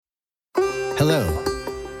Hello,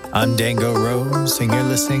 I'm Dango Rose, and you're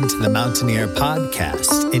listening to the Mountaineer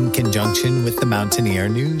Podcast in conjunction with the Mountaineer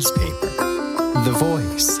newspaper, the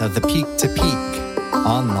voice of the peak to peak,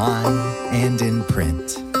 online and in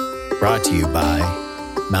print. Brought to you by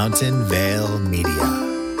Mountain Vale Media.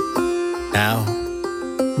 Now,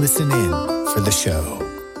 listen in for the show.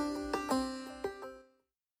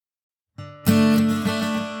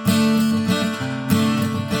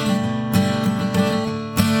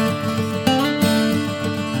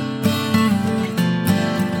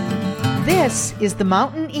 This is the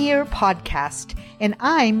Mountaineer Podcast, and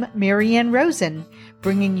I'm Marianne Rosen,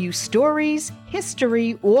 bringing you stories,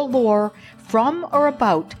 history, or lore from or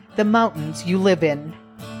about the mountains you live in.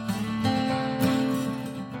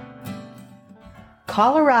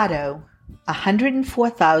 Colorado,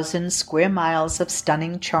 104,000 square miles of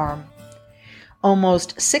stunning charm.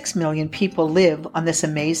 Almost 6 million people live on this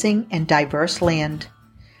amazing and diverse land,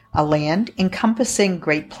 a land encompassing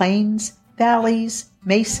Great Plains, valleys,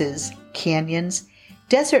 mesas, canyons,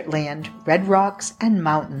 desert land, red rocks, and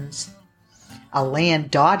mountains. A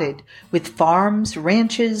land dotted with farms,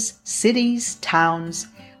 ranches, cities, towns,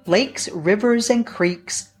 lakes, rivers, and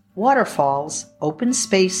creeks, waterfalls, open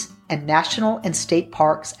space, and national and state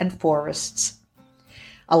parks and forests.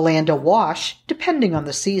 A land awash, depending on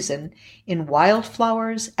the season, in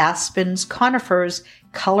wildflowers, aspens, conifers,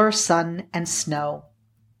 color, sun, and snow.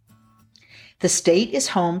 The state is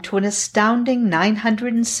home to an astounding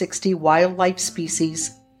 960 wildlife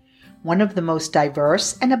species, one of the most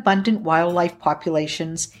diverse and abundant wildlife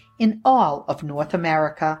populations in all of North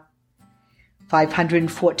America.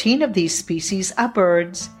 514 of these species are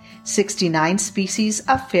birds, 69 species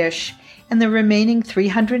are fish, and the remaining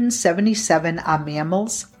 377 are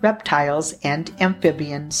mammals, reptiles, and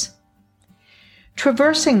amphibians.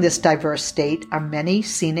 Traversing this diverse state are many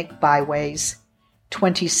scenic byways,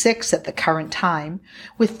 26 at the current time,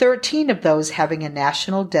 with 13 of those having a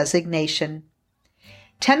national designation.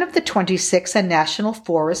 10 of the 26 are National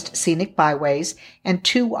Forest Scenic Byways, and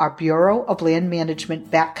 2 are Bureau of Land Management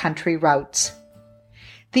backcountry routes.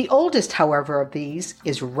 The oldest, however, of these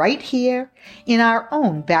is right here in our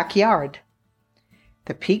own backyard.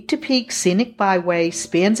 The Peak to Peak Scenic Byway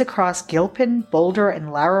spans across Gilpin, Boulder,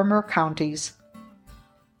 and Larimer counties.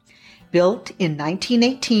 Built in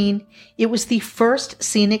 1918, it was the first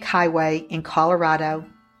scenic highway in Colorado.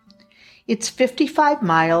 Its 55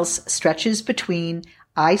 miles stretches between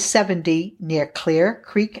I-70 near Clear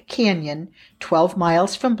Creek Canyon, 12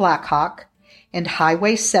 miles from Blackhawk, and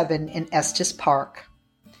Highway 7 in Estes Park.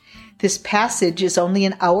 This passage is only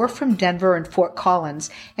an hour from Denver and Fort Collins,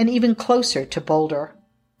 and even closer to Boulder.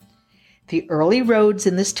 The early roads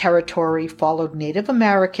in this territory followed Native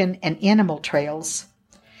American and animal trails.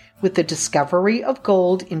 With the discovery of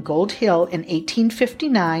gold in Gold Hill in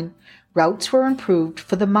 1859, routes were improved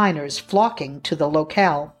for the miners flocking to the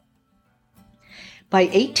locale. By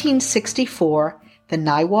 1864, the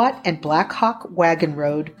Niwot and Blackhawk Wagon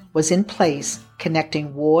Road was in place,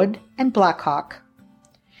 connecting Ward and Blackhawk.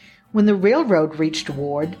 When the railroad reached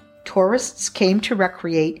Ward, tourists came to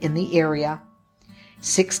recreate in the area.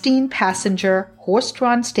 16 passenger,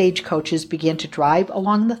 horse-drawn stagecoaches began to drive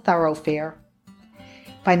along the thoroughfare.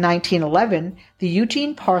 By 1911, the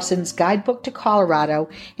Eugene Parsons Guidebook to Colorado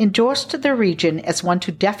endorsed the region as one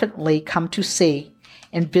to definitely come to see,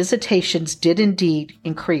 and visitations did indeed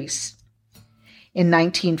increase. In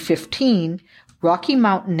 1915, Rocky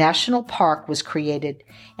Mountain National Park was created,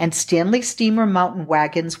 and Stanley Steamer mountain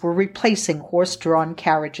wagons were replacing horse-drawn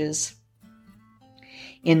carriages.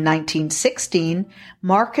 In 1916,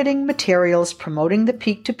 marketing materials promoting the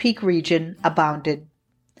Peak-to-Peak region abounded.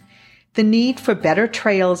 The need for better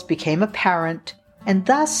trails became apparent, and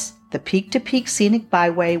thus the Peak-to-Peak Scenic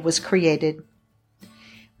Byway was created.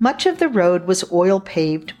 Much of the road was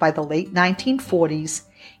oil-paved by the late 1940s,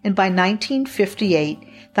 and by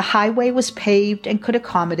 1958, the highway was paved and could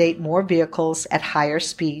accommodate more vehicles at higher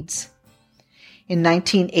speeds. In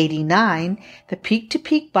 1989, the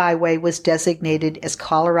Peak-to-Peak Byway was designated as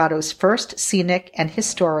Colorado's first scenic and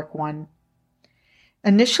historic one.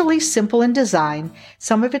 Initially simple in design,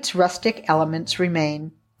 some of its rustic elements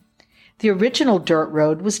remain. The original dirt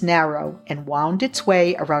road was narrow and wound its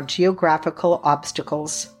way around geographical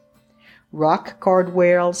obstacles. Rock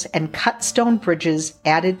guardrails and cut stone bridges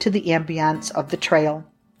added to the ambiance of the trail.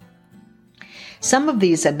 Some of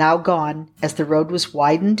these are now gone as the road was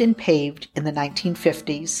widened and paved in the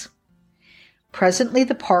 1950s. Presently,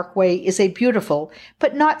 the parkway is a beautiful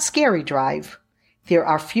but not scary drive. There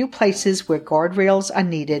are few places where guardrails are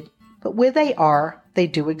needed, but where they are, they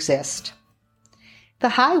do exist. The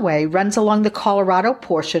highway runs along the Colorado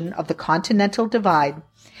portion of the Continental Divide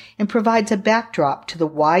and provides a backdrop to the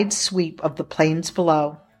wide sweep of the plains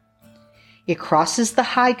below. It crosses the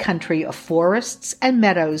high country of forests and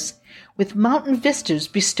meadows, with mountain vistas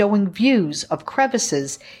bestowing views of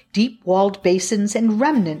crevices, deep-walled basins, and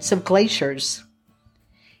remnants of glaciers.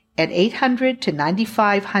 At 800 to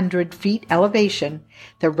 9,500 feet elevation,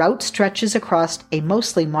 the route stretches across a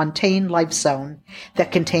mostly montane life zone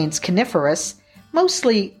that contains coniferous,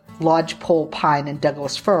 mostly lodgepole pine and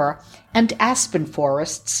Douglas fir, and aspen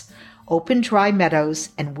forests, open dry meadows,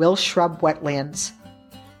 and will shrub wetlands.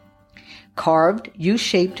 Carved,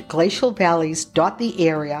 U-shaped glacial valleys dot the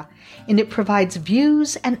area, and it provides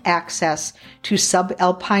views and access to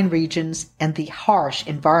subalpine regions and the harsh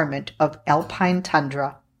environment of alpine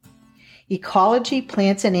tundra. Ecology,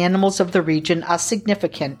 plants, and animals of the region are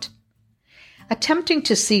significant. Attempting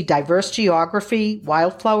to see diverse geography,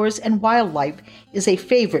 wildflowers, and wildlife is a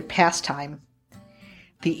favorite pastime.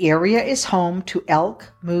 The area is home to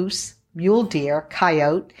elk, moose, mule deer,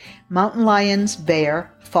 coyote, mountain lions,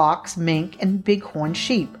 bear, fox, mink, and bighorn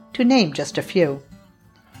sheep, to name just a few.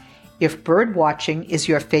 If bird watching is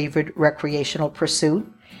your favorite recreational pursuit,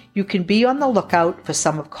 you can be on the lookout for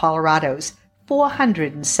some of Colorado's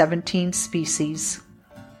 417 species.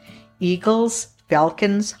 Eagles,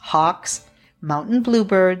 falcons, hawks, mountain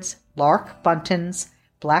bluebirds, lark buntings,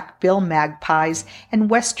 black-bill magpies, and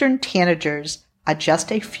western tanagers are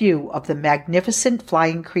just a few of the magnificent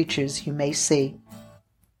flying creatures you may see.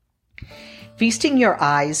 Feasting your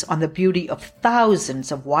eyes on the beauty of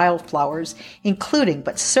thousands of wildflowers, including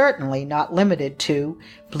but certainly not limited to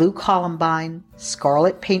blue columbine,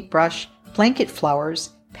 scarlet paintbrush, blanket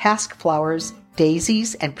flowers, pasque flowers,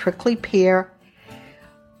 daisies, and prickly pear,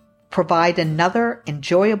 provide another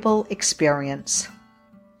enjoyable experience.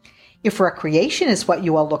 If recreation is what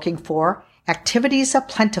you are looking for, activities are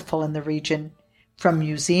plentiful in the region, from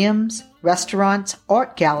museums, restaurants,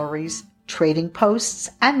 art galleries, trading posts,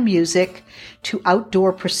 and music to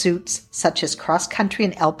outdoor pursuits such as cross-country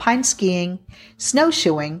and alpine skiing,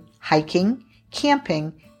 snowshoeing, hiking,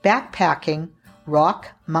 camping, backpacking, rock,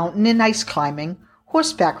 mountain, and ice climbing,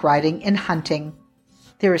 horseback riding, and hunting.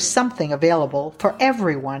 There is something available for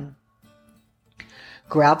everyone.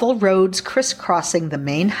 Gravel roads crisscrossing the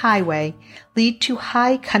main highway lead to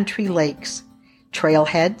high country lakes,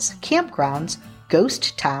 trailheads, campgrounds,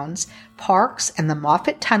 ghost towns, parks, and the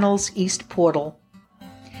Moffat Tunnel's east portal.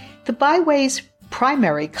 The byway's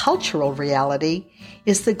primary cultural reality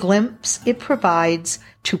is the glimpse it provides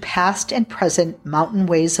to past and present mountain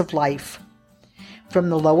ways of life. From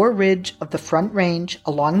the lower ridge of the Front Range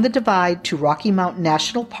along the divide to Rocky Mountain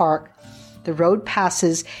National Park, the road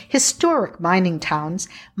passes historic mining towns,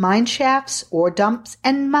 mine shafts, ore dumps,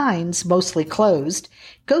 and mines mostly closed,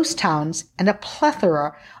 ghost towns, and a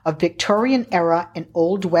plethora of Victorian-era and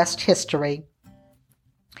Old West history.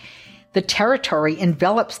 The territory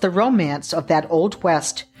envelops the romance of that Old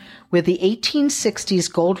West, where the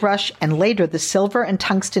 1860s gold rush and later the silver and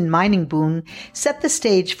tungsten mining boom set the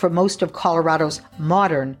stage for most of Colorado's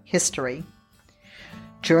modern history.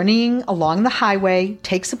 Journeying along the highway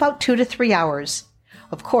takes about 2 to 3 hours.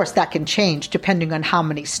 Of course, that can change depending on how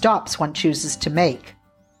many stops one chooses to make.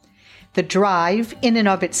 The drive in and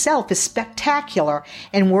of itself is spectacular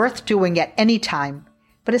and worth doing at any time,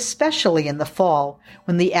 but especially in the fall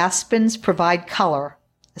when the aspens provide color,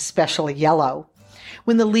 especially yellow,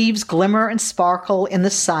 when the leaves glimmer and sparkle in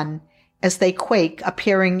the sun as they quake,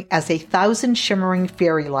 appearing as 1,000 shimmering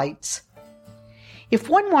fairy lights. If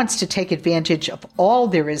one wants to take advantage of all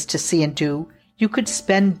there is to see and do, you could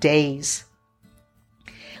spend days.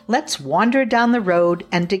 Let's wander down the road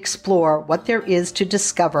and explore what there is to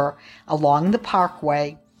discover along the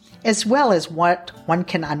parkway, as well as what one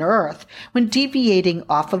can unearth when deviating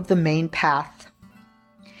off of the main path.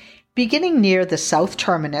 Beginning near the south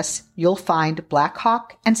terminus, you'll find Black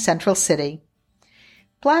Hawk and Central City.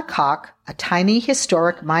 Black Hawk, a tiny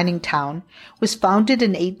historic mining town, was founded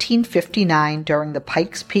in 1859 during the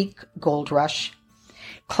Pikes Peak Gold Rush.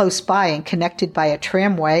 Close by and connected by a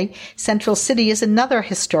tramway, Central City is another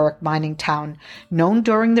historic mining town, known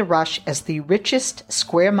during the rush as the richest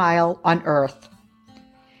square mile on Earth.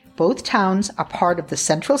 Both towns are part of the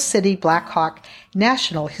Central City Black Hawk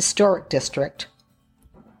National Historic District.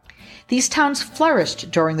 These towns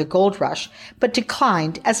flourished during the gold rush, but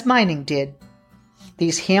declined as mining did.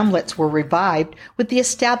 These hamlets were revived with the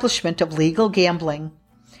establishment of legal gambling.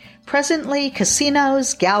 Presently,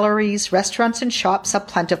 casinos, galleries, restaurants, and shops are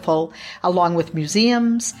plentiful, along with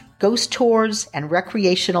museums, ghost tours, and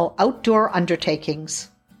recreational outdoor undertakings.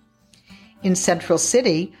 In Central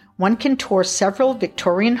City, one can tour several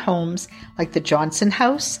Victorian homes like the Johnson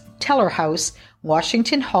House, Teller House,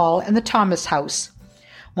 Washington Hall, and the Thomas House.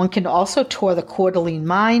 One can also tour the Coeur d'Alene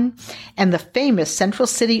Mine and the famous Central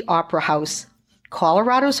City Opera House,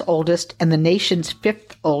 Colorado's oldest and the nation's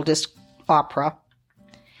fifth oldest opera.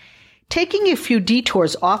 Taking a few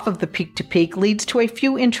detours off of the Peak to Peak leads to a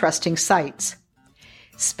few interesting sites.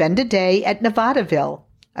 Spend a day at Nevadaville,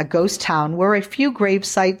 a ghost town where a few grave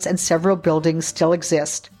sites and several buildings still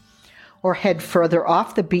exist. Or head further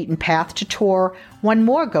off the beaten path to tour one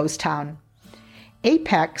more ghost town.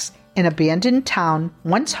 Apex, an abandoned town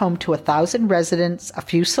once home to 1,000 residents, a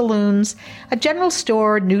few saloons, a general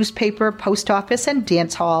store, newspaper, post office, and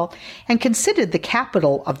dance hall, and considered the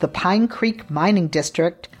capital of the Pine Creek mining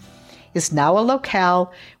district, is now a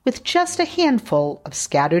locale with just a handful of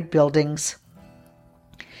scattered buildings.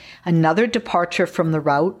 Another departure from the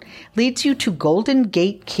route leads you to Golden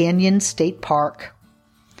Gate Canyon State Park,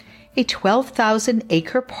 a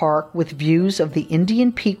 12,000-acre park with views of the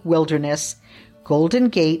Indian Peak Wilderness. Golden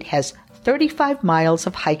Gate has 35 miles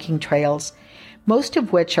of hiking trails, most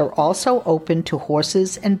of which are also open to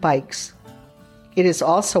horses and bikes. It is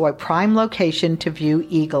also a prime location to view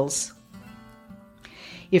eagles.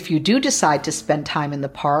 If you do decide to spend time in the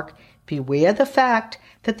park, beware the fact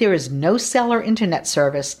that there is no cell or internet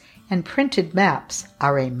service, and printed maps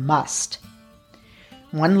are a must.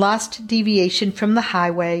 One last deviation from the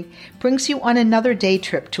highway brings you on another day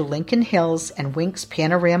trip to Lincoln Hills and Winks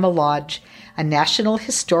Panorama Lodge, a National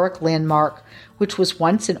Historic Landmark which was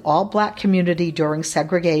once an all-black community during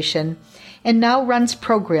segregation and now runs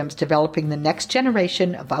programs developing the next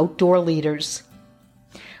generation of outdoor leaders.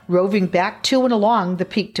 Roving back to and along the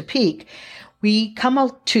Peak to Peak, we come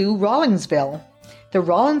out to Rawlinsville. The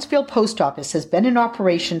Rawlinsville Post Office has been in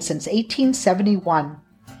operation since 1871.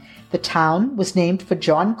 The town was named for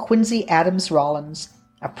John Quincy Adams Rawlins,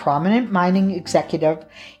 a prominent mining executive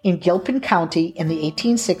in Gilpin County in the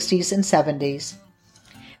 1860s and 70s.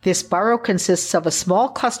 This borough consists of a small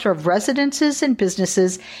cluster of residences and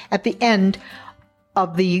businesses at the end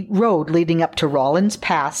of the road leading up to Rawlins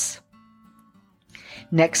Pass.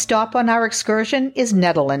 Next stop on our excursion is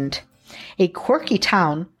Nederland, a quirky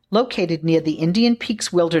town located near the Indian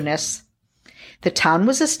Peaks Wilderness. The town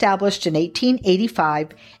was established in 1885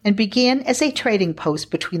 and began as a trading post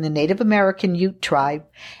between the Native American Ute tribe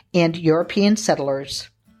and European settlers.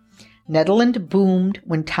 Nederland boomed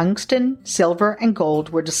when tungsten, silver, and gold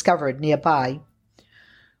were discovered nearby.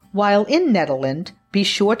 While in Nederland, be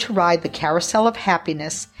sure to ride the Carousel of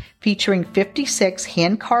Happiness, featuring 56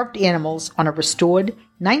 hand-carved animals on a restored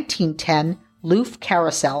 1910 Loof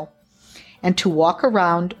carousel, and to walk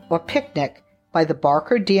around or picnic by the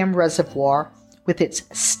Barker Dam Reservoir with its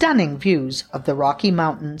stunning views of the Rocky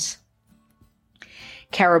Mountains.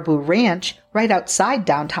 Caribou Ranch, right outside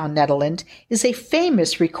downtown Nederland, is a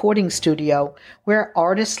famous recording studio where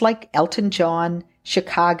artists like Elton John,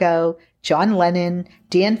 Chicago, John Lennon,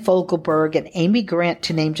 Dan Fogelberg, and Amy Grant,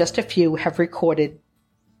 to name just a few, have recorded.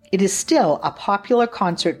 It is still a popular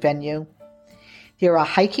concert venue. There are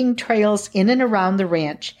hiking trails in and around the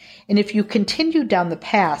ranch, and if you continue down the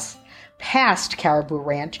path past Caribou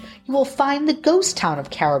Ranch, you will find the ghost town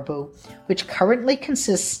of Caribou, which currently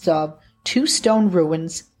consists of 2 stone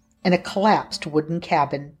ruins and a collapsed wooden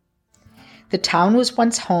cabin. The town was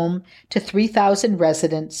once home to 3,000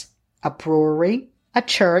 residents, a brewery, a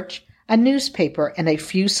church, a newspaper, and a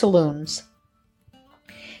few saloons.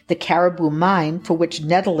 The Caribou Mine, for which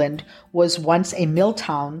Nederland was once a mill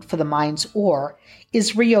town for the mine's ore,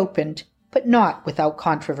 is reopened, but not without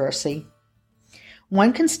controversy.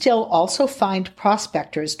 One can still also find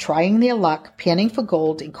prospectors trying their luck panning for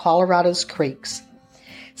gold in Colorado's creeks.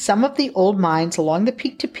 Some of the old mines along the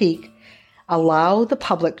Peak to Peak allow the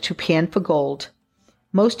public to pan for gold.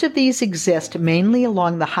 Most of these exist mainly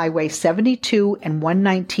along the Highway 72 and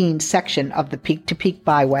 119 section of the Peak to Peak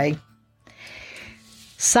byway.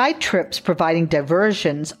 Side trips providing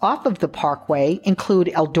diversions off of the parkway include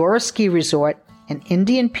Eldora Ski Resort and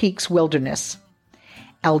Indian Peaks Wilderness.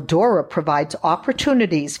 Eldora provides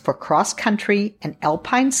opportunities for cross-country and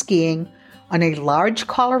alpine skiing on a large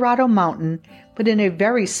Colorado mountain, but in a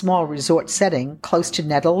very small resort setting close to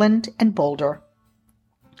Nederland and Boulder.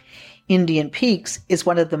 Indian Peaks is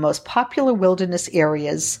one of the most popular wilderness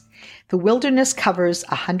areas. The wilderness covers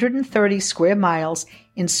 130 square miles,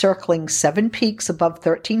 encircling 7 peaks above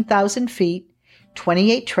 13,000 feet,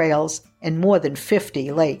 28 trails, and more than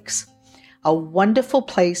 50 lakes. A wonderful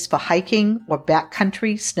place for hiking or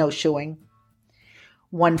backcountry snowshoeing.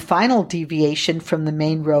 One final deviation from the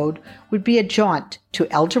main road would be a jaunt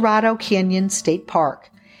to El Dorado Canyon State Park,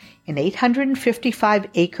 an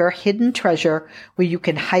 855-acre hidden treasure where you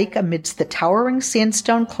can hike amidst the towering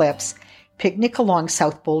sandstone cliffs, picnic along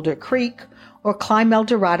South Boulder Creek, or climb El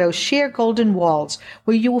Dorado's sheer golden walls,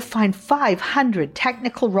 where you will find 500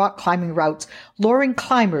 technical rock climbing routes luring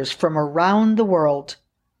climbers from around the world.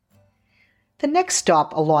 The next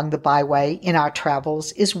stop along the byway in our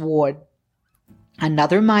travels is Ward,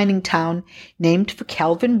 another mining town named for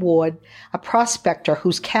Calvin Ward, a prospector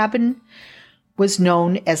whose cabin was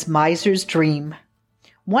known as Miser's Dream.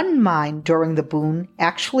 One mine during the boom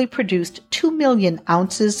actually produced 2 million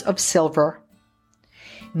ounces of silver.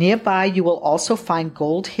 Nearby you will also find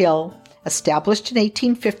Gold Hill, established in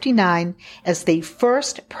 1859 as the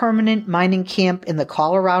first permanent mining camp in the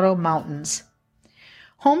Colorado mountains.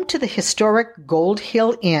 Home to the historic Gold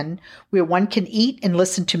Hill Inn, where one can eat and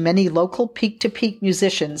listen to many local peak-to-peak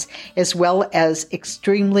musicians, as well as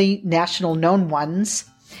extremely national-known ones,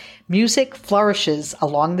 music flourishes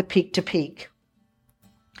along the peak-to-peak.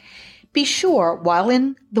 Be sure, while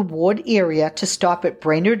in the Ward area, to stop at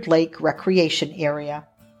Brainerd Lake Recreation Area.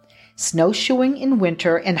 Snowshoeing in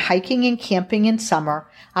winter and hiking and camping in summer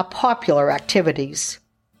are popular activities.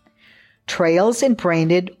 Trails in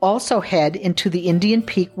Brainerd also head into the Indian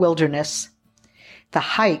Peak Wilderness. The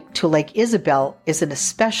hike to Lake Isabel is an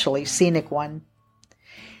especially scenic one.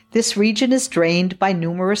 This region is drained by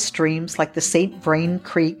numerous streams like the St. Vrain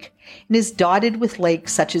Creek and is dotted with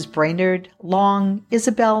lakes such as Brainerd, Long,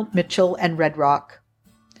 Isabel, Mitchell, and Red Rock.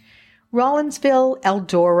 Rollinsville,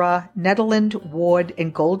 Eldora, Netherland, Ward,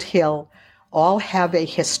 and Gold Hill all have a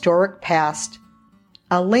historic past,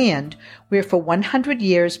 a land where for 100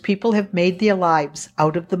 years people have made their lives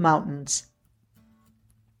out of the mountains.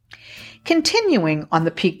 Continuing on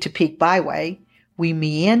the peak-to-peak byway, we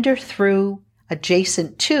meander through,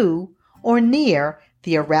 adjacent to, or near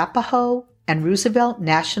the Arapahoe and Roosevelt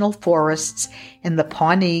National Forests in the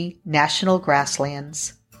Pawnee National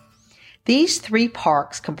Grasslands. These three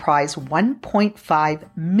parks comprise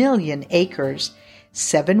 1.5 million acres,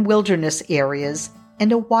 7 wilderness areas,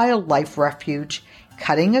 and a wildlife refuge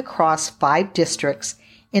cutting across 5 districts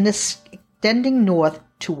and extending north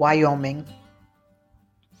to Wyoming.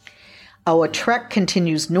 Our trek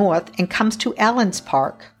continues north and comes to Allens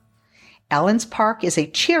Park. Allens Park is a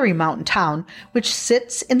cheery mountain town which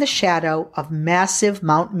sits in the shadow of massive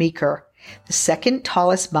Mount Meeker, the second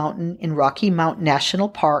tallest mountain in Rocky Mountain National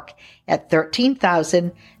Park at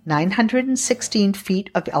 13,916 feet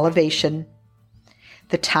of elevation.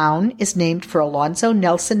 The town is named for Alonzo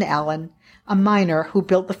Nelson Allen, a miner who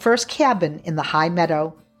built the first cabin in the high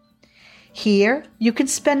meadow. Here you can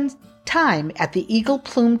spend time at the Eagle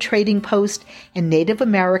Plume Trading Post and Native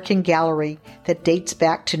American Gallery that dates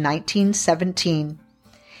back to 1917,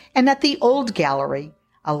 and at the Old Gallery,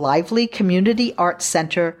 a lively community arts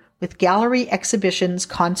center with gallery exhibitions,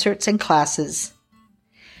 concerts, and classes.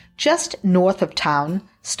 Just north of town,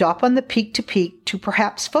 stop on the peak-to-peak to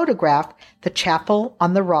perhaps photograph the Chapel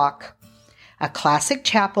on the Rock, a classic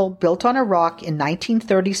chapel built on a rock in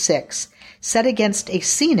 1936, set against a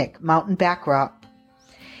scenic mountain backdrop.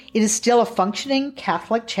 It is still a functioning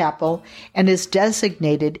Catholic chapel and is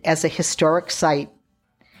designated as a historic site.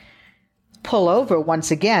 Pull over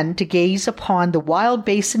once again to gaze upon the Wild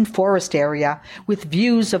Basin Forest area with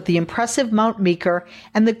views of the impressive Mount Meeker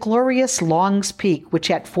and the glorious Longs Peak,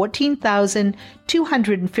 which at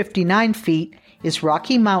 14,259 feet is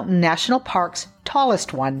Rocky Mountain National Park's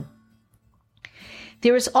tallest one.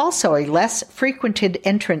 There is also a less frequented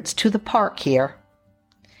entrance to the park here.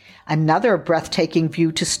 Another breathtaking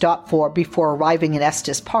view to stop for before arriving in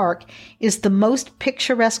Estes Park is the most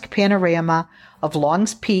picturesque panorama of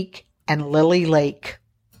Longs Peak and Lily Lake.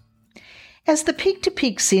 As the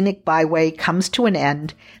peak-to-peak scenic byway comes to an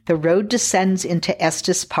end, the road descends into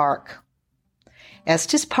Estes Park.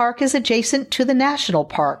 Estes Park is adjacent to the national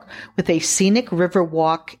park with a scenic river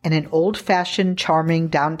walk and an old-fashioned charming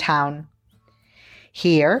downtown.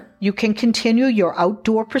 Here, you can continue your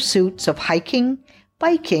outdoor pursuits of hiking,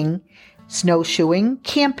 biking, snowshoeing,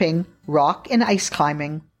 camping, rock and ice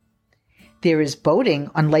climbing. There is boating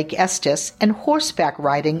on Lake Estes and horseback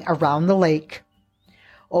riding around the lake.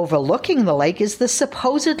 Overlooking the lake is the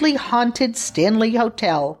supposedly haunted Stanley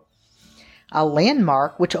Hotel, a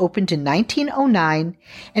landmark which opened in 1909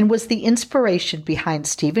 and was the inspiration behind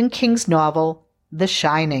Stephen King's novel, The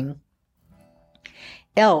Shining.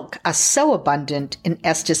 Elk are so abundant in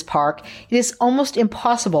Estes Park, it is almost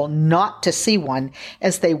impossible not to see one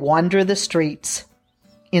as they wander the streets.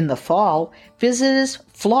 In the fall, visitors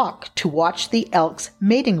flock to watch the elk's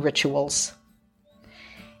mating rituals.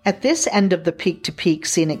 At this end of the peak-to-peak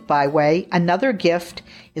scenic byway, another gift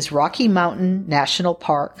is Rocky Mountain National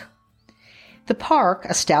Park. The park,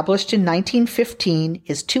 established in 1915,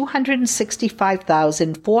 is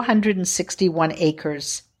 265,461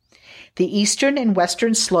 acres. The eastern and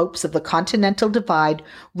western slopes of the Continental Divide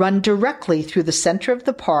run directly through the center of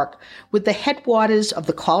the park, with the headwaters of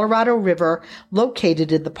the Colorado River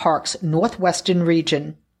located in the park's northwestern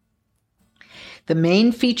region. The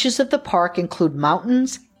main features of the park include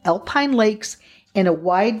mountains, alpine lakes, and a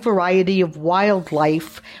wide variety of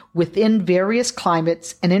wildlife within various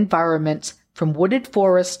climates and environments, from wooded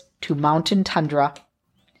forest to mountain tundra.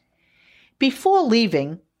 Before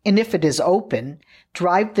leaving, and if it is open,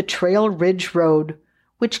 drive the Trail Ridge Road,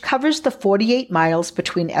 which covers the 48 miles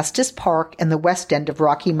between Estes Park and the west end of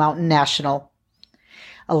Rocky Mountain National.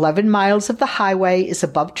 11 miles of the highway is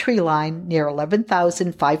above treeline near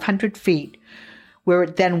 11,500 feet, where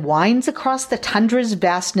it then winds across the tundra's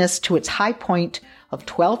vastness to its high point of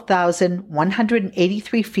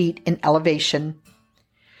 12,183 feet in elevation.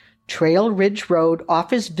 Trail Ridge Road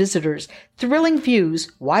offers visitors thrilling views,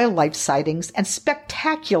 wildlife sightings, and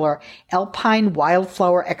spectacular alpine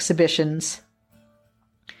wildflower exhibitions.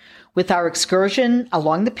 With our excursion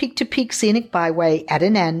along the peak-to-peak scenic byway at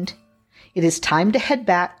an end, it is time to head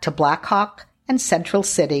back to Blackhawk and Central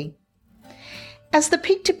City. As the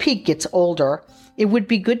peak-to-peak gets older, it would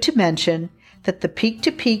be good to mention that the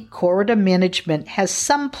peak-to-peak corridor management has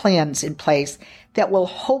some plans in place that will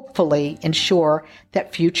hopefully ensure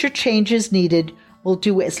that future changes needed will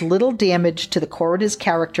do as little damage to the corridor's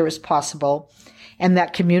character as possible, and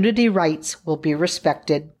that community rights will be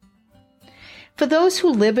respected. For those who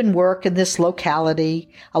live and work in this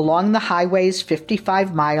locality along the highway's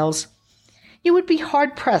 55 miles, you would be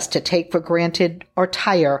hard-pressed to take for granted or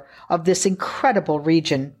tire of this incredible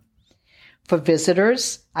region. For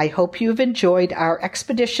visitors, I hope you have enjoyed our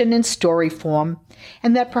expedition in story form,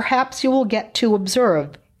 and that perhaps you will get to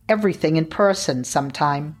observe everything in person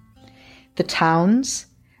sometime. The towns,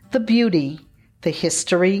 the beauty, the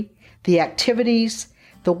history, the activities,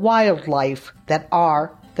 the wildlife that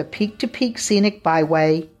are the peak-to-peak scenic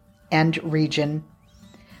byway and region.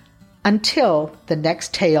 Until the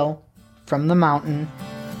next tale from the mountain.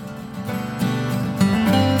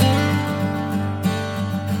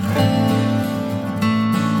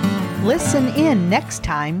 Listen in next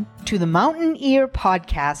time to the Mountain Ear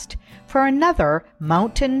Podcast for another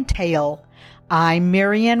mountain tale. I'm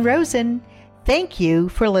Marianne Rosen. Thank you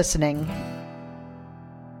for listening.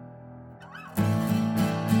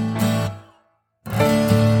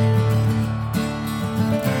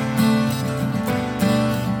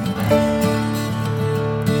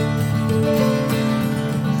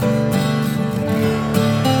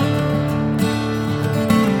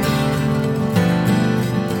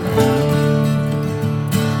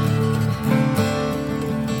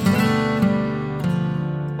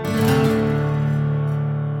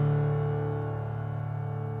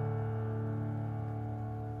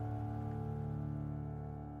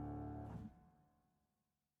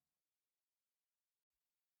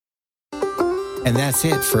 And that's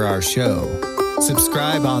it for our show.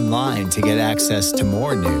 Subscribe online to get access to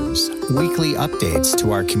more news, weekly updates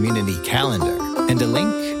to our community calendar, and a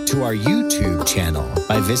link to our YouTube channel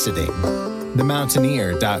by visiting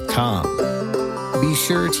themountaineer.com. Be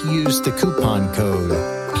sure to use the coupon code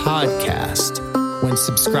PODCAST when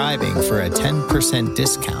subscribing for a 10%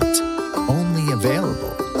 discount, only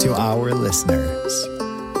available to our listeners.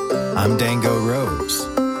 I'm Dango Rose.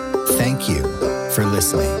 Thank you for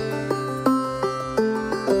listening.